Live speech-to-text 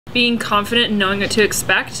Being confident and knowing what to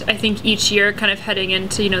expect. I think each year, kind of heading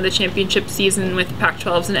into, you know, the championship season with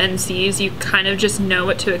Pac-12s and NCs, you kind of just know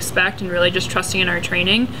what to expect and really just trusting in our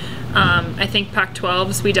training. I think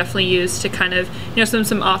Pac-12s we definitely use to kind of, you know,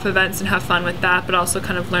 some off events and have fun with that, but also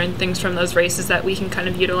kind of learn things from those races that we can kind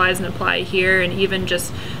of utilize and apply here. And even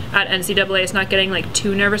just at NCAA, it's not getting like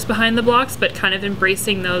too nervous behind the blocks, but kind of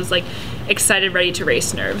embracing those like excited, ready to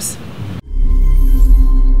race nerves.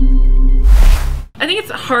 I think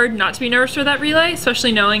it's hard not to be nervous for that relay,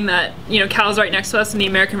 especially knowing that, you know, Cal's right next to us and the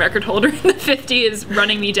American record holder in the 50 is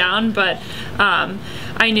running me down. But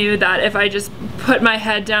I knew that if I just put my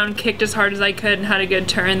head down, kicked as hard as I could, and had a good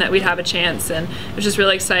turn, that we'd have a chance. And I was just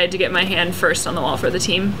really excited to get my hand first on the wall for the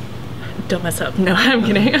team. Don't mess up. No, I'm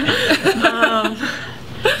kidding. I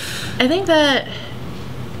think that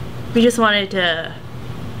we just wanted to,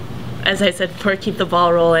 as I said before, keep the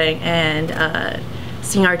ball rolling, and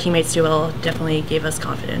seeing our teammates do well definitely gave us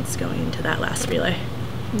confidence going into that last relay.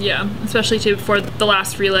 Yeah, especially too before the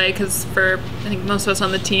last relay, because for I think most of us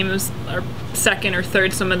on the team, it was our second or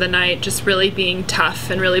third swim of the night, just really being tough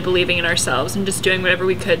and really believing in ourselves and just doing whatever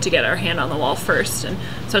we could to get our hand on the wall first. And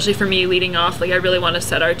especially for me leading off, like I really want to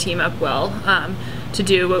set our team up well to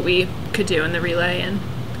do what we could do in the relay and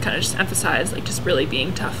kind of just emphasize like just really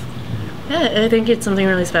being tough. Yeah, I think it's something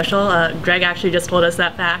really special. Greg actually just told us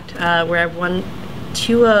that fact, where I've won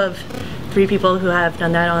 2 of 3 people who have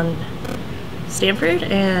done that on Stanford,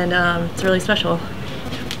 and it's really special.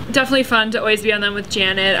 Definitely fun to always be on them with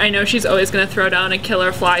Janet. I know she's always going to throw down a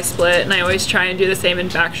killer fly split, and I always try and do the same in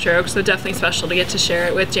backstroke, so definitely special to get to share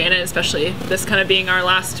it with Janet, especially this kind of being our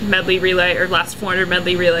last medley relay, or last 400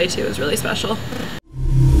 medley relay too, is really special.